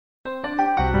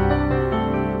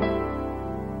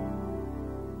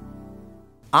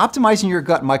Optimizing your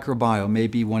gut microbiome may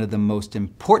be one of the most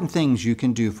important things you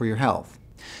can do for your health.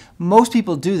 Most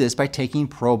people do this by taking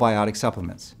probiotic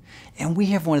supplements. And we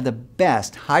have one of the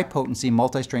best high-potency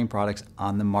multi-strain products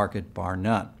on the market, bar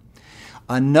none.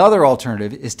 Another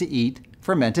alternative is to eat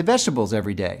fermented vegetables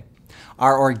every day.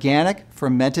 Our organic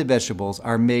fermented vegetables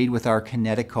are made with our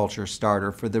Kinetic culture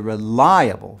starter for the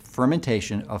reliable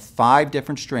fermentation of 5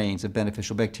 different strains of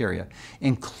beneficial bacteria,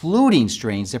 including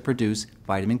strains that produce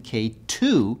vitamin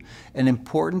K2, an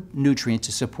important nutrient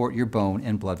to support your bone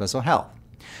and blood vessel health.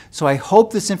 So I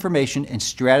hope this information and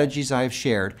strategies I have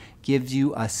shared gives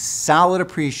you a solid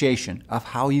appreciation of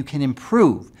how you can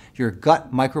improve your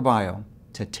gut microbiome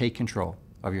to take control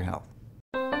of your health.